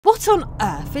What on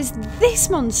earth is this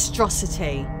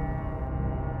monstrosity?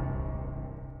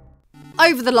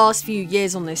 Over the last few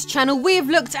years on this channel, we have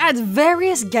looked at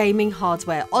various gaming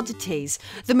hardware oddities.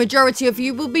 The majority of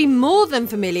you will be more than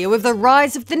familiar with the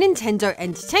rise of the Nintendo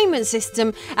Entertainment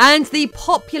System and the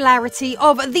popularity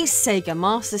of the Sega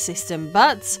Master System,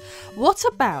 but what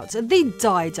about the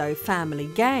Dido Family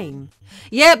Game?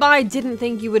 Yep, I didn't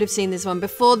think you would have seen this one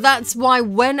before. That's why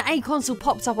when a console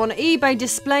popped up on eBay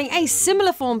displaying a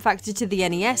similar form factor to the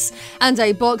NES and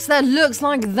a box that looks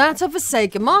like that of a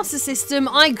Sega Master System,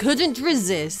 I couldn't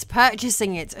resist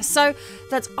purchasing it so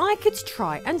that I could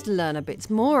try and learn a bit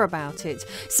more about it.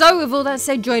 So with all that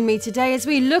said, join me today as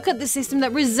we look at the system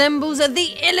that resembles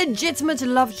the illegitimate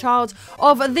love child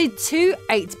of the two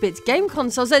 8-bit game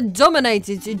consoles that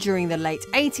dominated during the late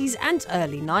 80s and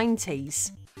early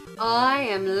 90s. I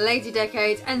am Lady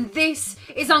Decade, and this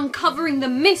is uncovering the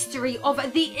mystery of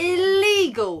the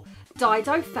illegal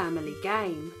Dido Family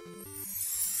Game.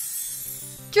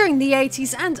 During the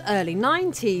 80s and early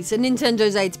 90s,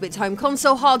 Nintendo's 8-bit home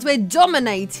console hardware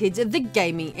dominated the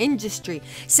gaming industry,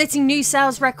 setting new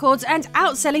sales records and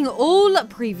outselling all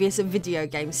previous video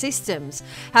game systems.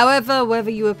 However, whether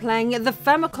you were playing the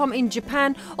Famicom in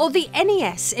Japan or the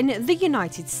NES in the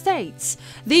United States,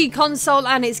 the console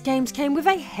and its games came with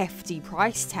a hefty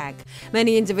price tag.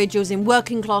 Many individuals in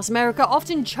working class America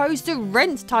often chose to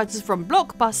rent titles from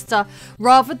Blockbuster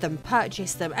rather than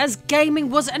purchase them, as gaming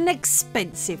was an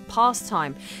expensive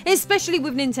pastime, especially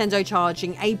with Nintendo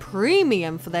charging a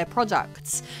premium for their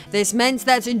products. This meant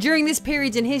that during this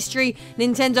period in history,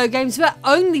 Nintendo games were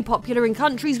only popular in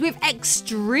countries with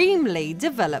extremely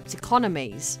developed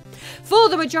economies. For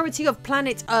the majority of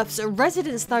planet Earth's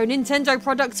residents though, Nintendo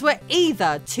products were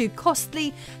either too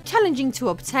costly, challenging to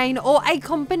obtain, or a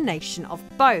combination of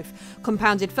both,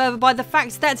 compounded further by the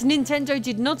fact that Nintendo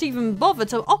did not even bother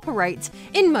to operate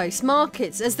in most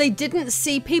markets, as they didn't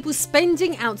see people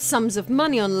spending out sums of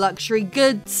money on luxury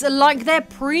goods like their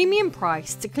premium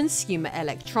priced consumer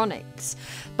electronics.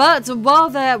 But while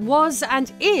there was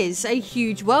and is a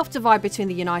huge wealth divide between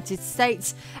the United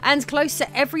States and close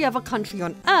to every other country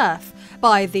on Earth,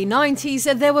 by the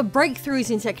 90s there were breakthroughs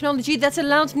in technology that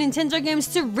allowed Nintendo games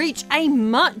to reach a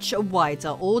much wider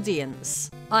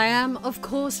audience. I am, of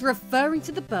course, referring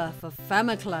to the birth of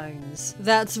Famiclones.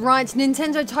 That's right,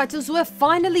 Nintendo titles were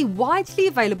finally widely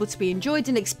available to be enjoyed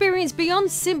and experienced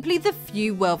beyond simply the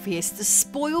few wealthiest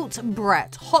spoilt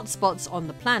brat hotspots on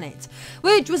the planet,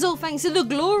 which was all thanks to the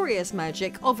glorious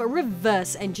magic of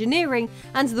reverse engineering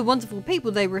and the wonderful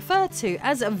people they refer to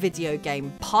as video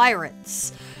game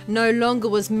pirates. No longer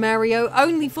was Mario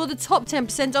only for the top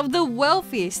 10% of the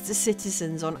wealthiest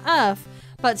citizens on Earth,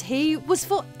 but he was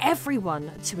for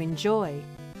everyone to enjoy.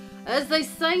 As they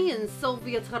say in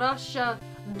Soviet Russia,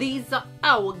 these are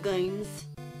our games.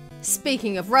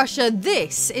 Speaking of Russia,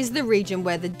 this is the region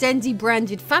where the Dendy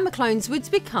branded Famiclones would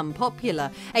become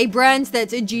popular, a brand that,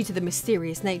 due to the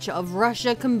mysterious nature of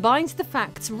Russia, combined the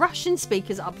fact Russian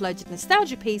speakers uploaded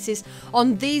nostalgia pieces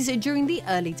on these during the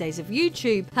early days of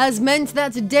YouTube, has meant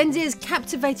that Dendy has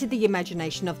captivated the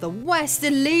imagination of the West,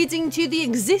 leading to the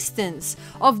existence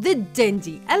of the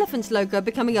Dendy elephant logo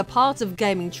becoming a part of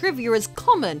gaming trivia as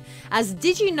common as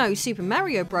Did You Know Super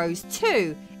Mario Bros.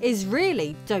 2 is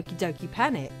really Doki Doki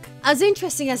Panic. As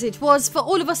interesting as it was for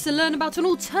all of us to learn about an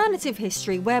alternative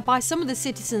history whereby some of the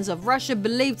citizens of Russia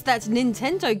believed that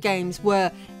Nintendo games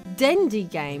were Dendy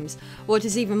games, what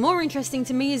is even more interesting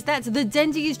to me is that the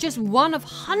Dendy is just one of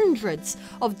hundreds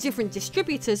of different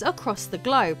distributors across the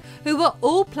globe who are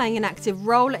all playing an active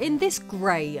role in this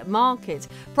grey market,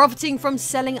 profiting from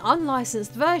selling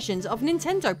unlicensed versions of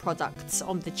Nintendo products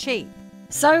on the cheap.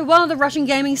 So while the Russian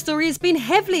gaming story has been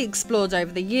heavily explored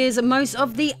over the years, most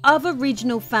of the other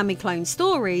regional Famiclone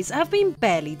stories have been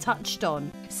barely touched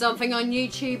on. Something on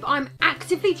YouTube I'm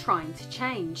actively trying to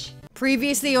change.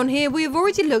 Previously on here, we have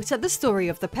already looked at the story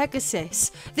of the Pegasus,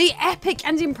 the epic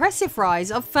and impressive rise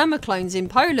of Famiclones in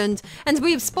Poland, and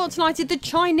we have spotlighted the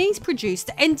Chinese-produced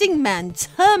Ending Man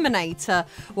Terminator,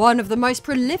 one of the most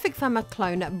prolific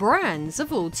Famiclone brands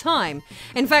of all time.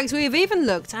 In fact, we have even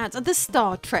looked at the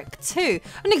Star Trek II,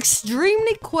 an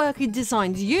extremely quirky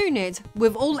designed unit,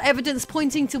 with all evidence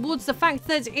pointing towards the fact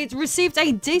that it received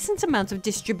a decent amount of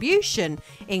distribution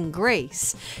in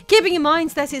Greece. Keeping in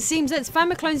mind that it seems that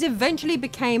Famiclones eventually eventually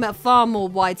became far more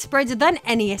widespread than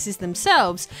NESs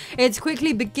themselves, it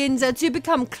quickly begins to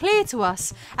become clear to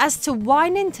us as to why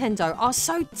Nintendo are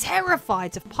so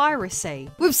terrified of piracy.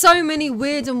 With so many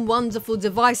weird and wonderful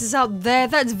devices out there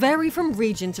that vary from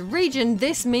region to region,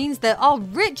 this means there are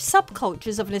rich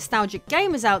subcultures of nostalgic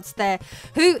gamers out there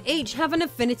who each have an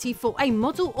affinity for a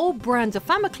model or brand of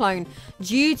Famiclone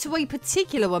due to a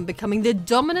particular one becoming the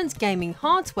dominant gaming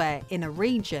hardware in a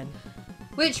region.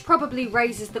 Which probably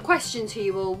raises the question to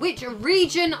you all, which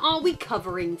region are we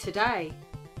covering today?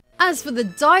 As for the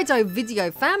Dido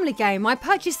Video Family Game, I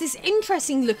purchased this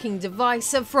interesting looking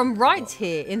device from right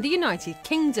here in the United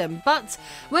Kingdom, but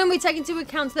when we take into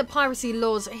account that piracy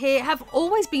laws here have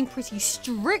always been pretty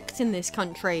strict in this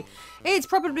country, it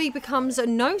probably becomes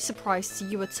no surprise to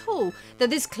you at all that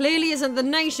this clearly isn't the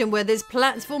nation where this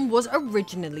platform was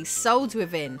originally sold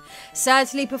within.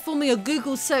 Sadly, performing a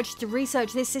Google search to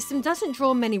research this system doesn't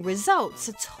draw many results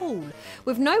at all,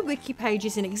 with no wiki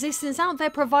pages in existence out there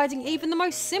providing even the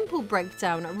most simple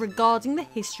breakdown regarding the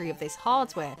history of this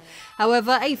hardware.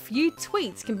 However, a few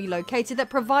tweets can be located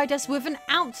that provide us with an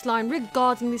outline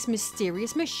regarding this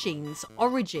mysterious machine's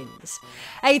origins.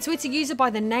 A Twitter user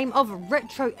by the name of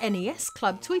Retro NES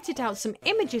Club tweeted out some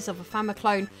images of a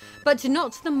Famiclone, but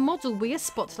not the model we are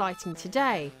spotlighting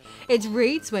today. It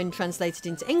reads, when translated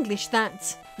into English,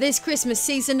 that this Christmas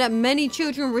season many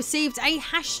children received a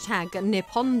hashtag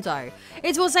Nippondo.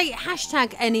 It was a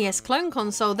hashtag NES clone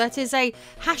console that is a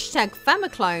hashtag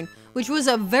Famiclone, which was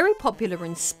very popular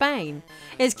in Spain.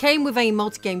 It came with a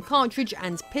multi-game cartridge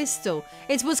and pistol.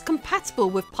 It was compatible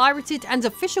with pirated and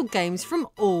official games from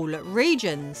all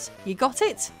regions. You got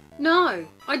it? No,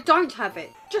 I don't have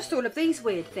it. Just all of these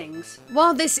weird things.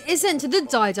 While this isn't the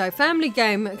Dido Family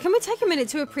Game, can we take a minute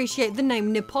to appreciate the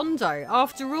name Nippondo?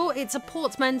 After all, it's a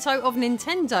portmanteau of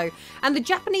Nintendo and the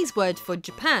Japanese word for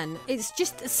Japan. It's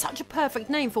just such a perfect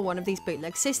name for one of these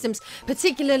bootleg systems,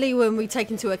 particularly when we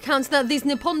take into account that these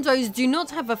Nippondos do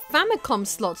not have a Famicom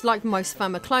slot like most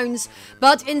Famiclones,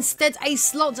 but instead a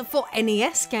slot for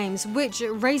NES games, which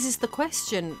raises the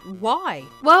question, why?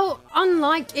 Well,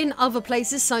 unlike in other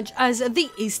places such as the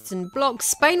Eastern Bloc,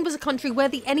 Spain was a country where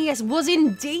the NES was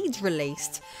indeed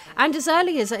released, and as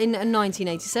early as in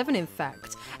 1987 in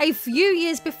fact, a few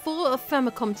years before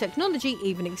Famicom technology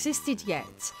even existed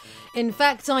yet. In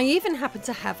fact, I even happen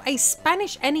to have a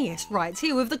Spanish NES right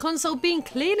here, with the console being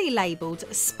clearly labelled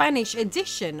Spanish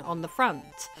Edition on the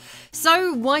front.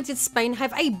 So why did Spain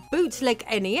have a bootleg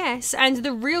NES and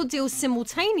the real deal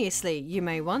simultaneously, you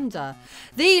may wonder?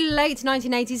 The late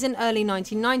 1980s and early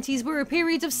 1990s were a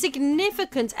period of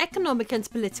significant economic and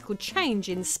political change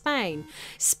in Spain.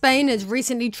 Spain had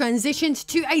recently transitioned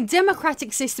to a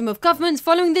democratic system of government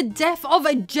following the death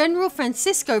of General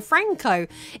Francisco Franco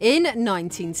in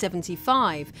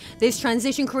 1975. This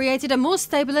transition created a more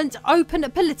stable and open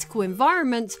political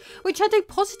environment, which had a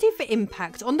positive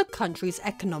impact on the country's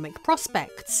economic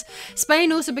prospects.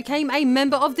 Spain also became a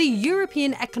member of the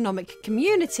European Economic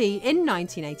Community in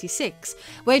 1986,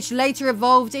 which later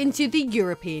evolved into the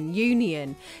European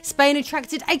Union. Spain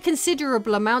attracted a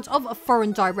considerable amount of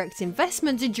foreign direct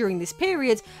investment during this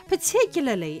period,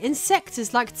 particularly in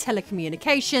sectors like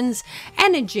telecommunications,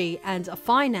 energy and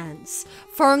finance.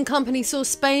 Foreign companies saw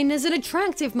Spain as an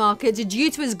attractive market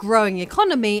due to its growing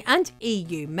economy and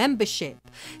EU membership.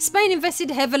 Spain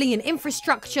invested heavily in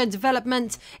infrastructure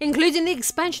development, including the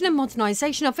expansion and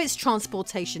modernisation of its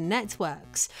transportation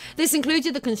networks. This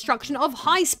included the construction of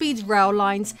high-speed rail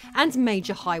lines and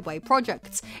major highway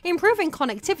projects, improving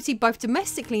connectivity both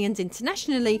domestically and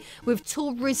internationally, with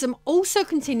tourism also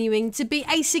continuing to be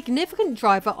a significant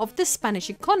driver of the Spanish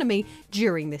economy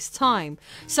during this time.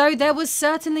 So there was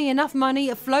certainly enough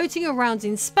money floating around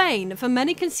in Spain for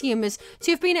many consumers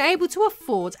to have been able to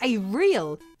afford a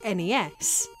real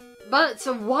NES. But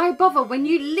why bother when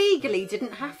you legally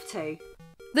didn't have to?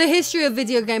 The history of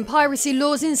video game piracy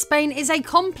laws in Spain is a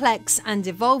complex and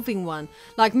evolving one.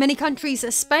 Like many countries,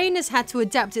 Spain has had to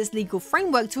adapt its legal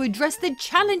framework to address the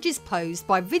challenges posed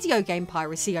by video game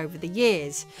piracy over the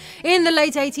years. In the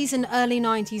late 80s and early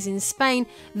 90s in Spain,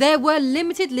 there were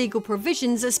limited legal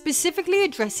provisions specifically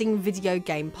addressing video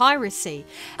game piracy.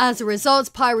 As a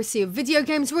result, piracy of video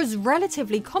games was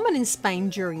relatively common in Spain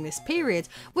during this period,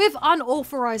 with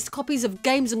unauthorized copies of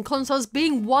games and consoles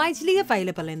being widely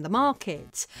available in the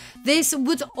market. This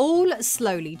would all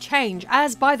slowly change,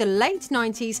 as by the late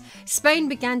 90s, Spain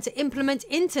began to implement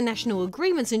international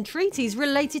agreements and treaties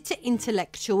related to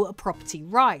intellectual property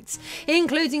rights,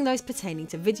 including those pertaining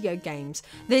to video games.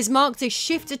 This marked a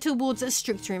shift towards a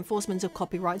stricter enforcement of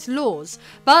copyright laws.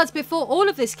 But before all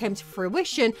of this came to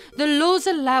fruition, the laws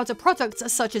allowed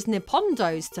products such as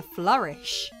Nippondos to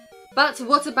flourish. But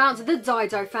what about the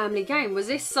Dido Family Game? Was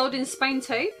this sold in Spain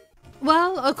too?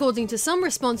 Well, according to some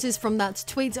responses from that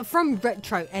tweet from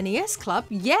Retro NES Club,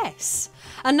 yes.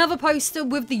 Another poster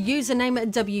with the username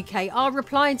WKR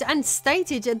replied and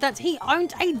stated that he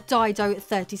owned a Dido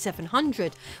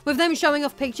 3700, with them showing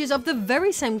off pictures of the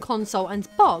very same console and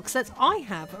box that I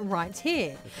have right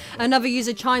here. Another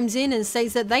user chimes in and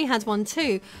states that they had one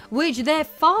too, which their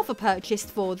father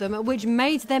purchased for them, which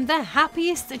made them the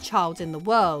happiest child in the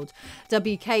world.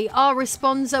 WKR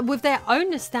responds with their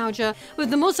own nostalgia, with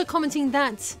them also commenting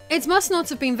that it must not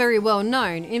have been very well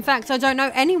known. In fact, I don't know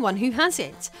anyone who has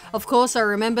it. Of course, I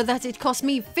remember that it cost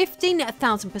me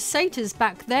 15,000 pesetas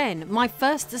back then, my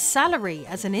first salary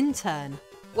as an intern.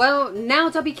 Well, now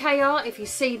WKR, if you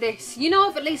see this, you know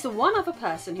of at least one other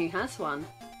person who has one.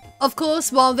 Of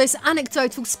course, while this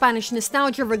anecdotal Spanish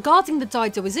nostalgia regarding the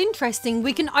Dido is interesting,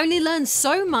 we can only learn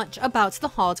so much about the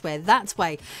hardware that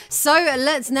way. So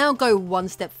let's now go one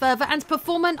step further and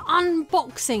perform an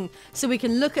unboxing so we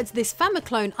can look at this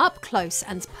Famiclone up close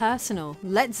and personal.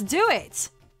 Let's do it!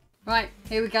 Right,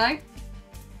 here we go.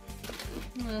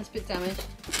 Oh, that's a bit damaged.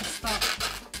 Stop.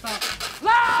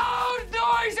 Loud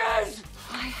noises!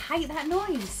 I hate that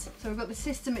noise. So we've got the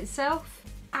system itself.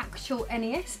 Actual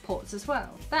NES ports as well.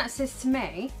 That says to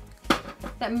me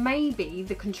that maybe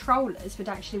the controllers would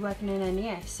actually work in an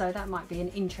NES, so that might be an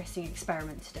interesting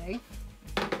experiment to do.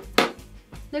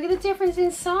 Look at the difference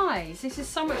in size. This is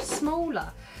so much smaller.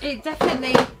 It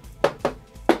definitely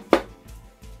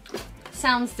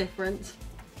sounds different.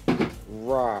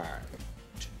 Right.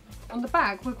 On the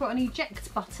back we've got an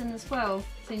eject button as well.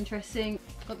 It's interesting.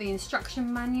 Got the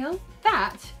instruction manual.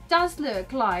 That does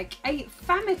look like a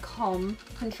Famicom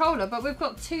controller, but we've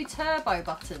got two turbo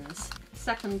buttons.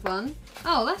 Second one.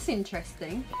 Oh, that's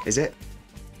interesting. Is it?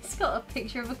 It's got a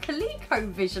picture of a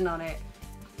ColecoVision on it.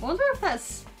 I wonder if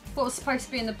that's what was supposed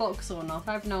to be in the box or not.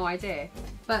 I have no idea.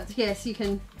 But yes, you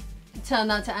can turn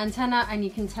that to antenna and you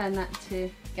can turn that to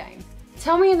game.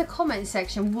 Tell me in the comments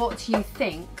section what you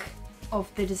think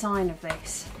of the design of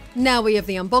this. Now we have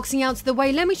the unboxing out of the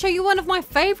way, let me show you one of my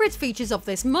favourite features of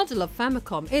this model of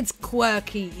Famicom, its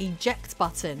quirky eject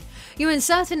button. You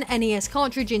insert an NES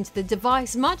cartridge into the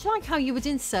device, much like how you would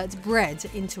insert bread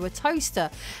into a toaster,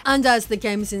 and as the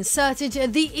game is inserted,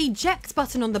 the eject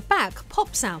button on the back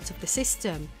pops out of the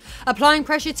system. Applying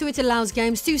pressure to it allows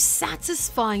games to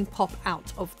satisfying pop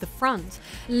out of the front,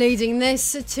 leading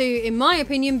this to, in my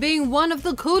opinion, being one of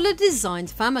the cooler designed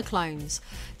Famiclones.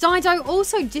 Dido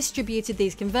also distributed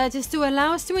these converters to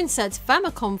allow us to insert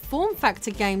Famicom form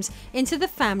factor games into the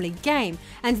family game,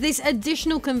 and this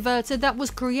additional converter that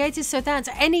was created so that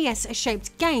NES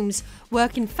shaped games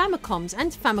work in Famicoms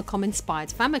and Famicom inspired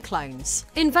Famiclones.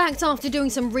 In fact, after doing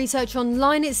some research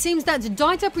online, it seems that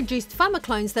Dido produced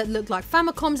Famiclones that look like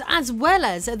Famicoms as well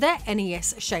as their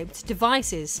NES shaped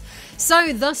devices.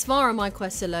 So thus far on my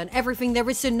quest to learn everything there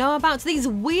is to know about these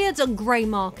weird grey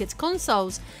market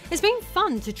consoles, it's been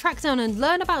fun to track down and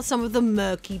learn about some of the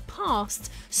murky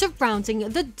past surrounding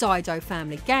the Dido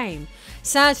Family Game.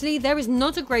 Sadly, there is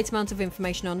not a great amount of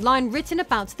information online written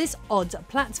about this odd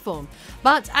platform,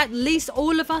 but at least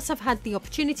all of us have had the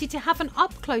opportunity to have an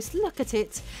up-close look at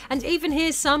it and even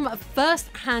hear some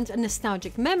first-hand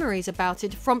nostalgic memories about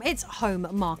it from its home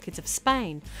market of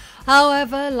Spain.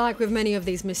 However, like with many of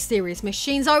these mysterious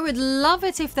machines, I would love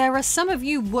it if there are some of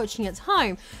you watching at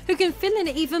home who can fill in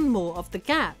even more of the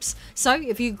gaps. So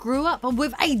if you grew up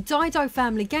with a Dido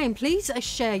Family Game, please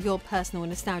share your personal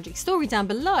nostalgic story down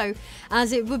below,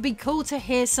 as it would be cool to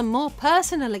hear some more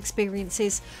personal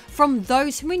experiences from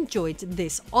those who enjoyed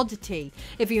this oddity.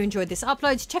 If you enjoyed this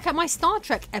upload, check out my Star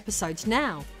Trek episode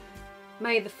now.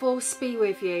 May the force be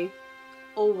with you,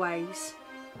 always.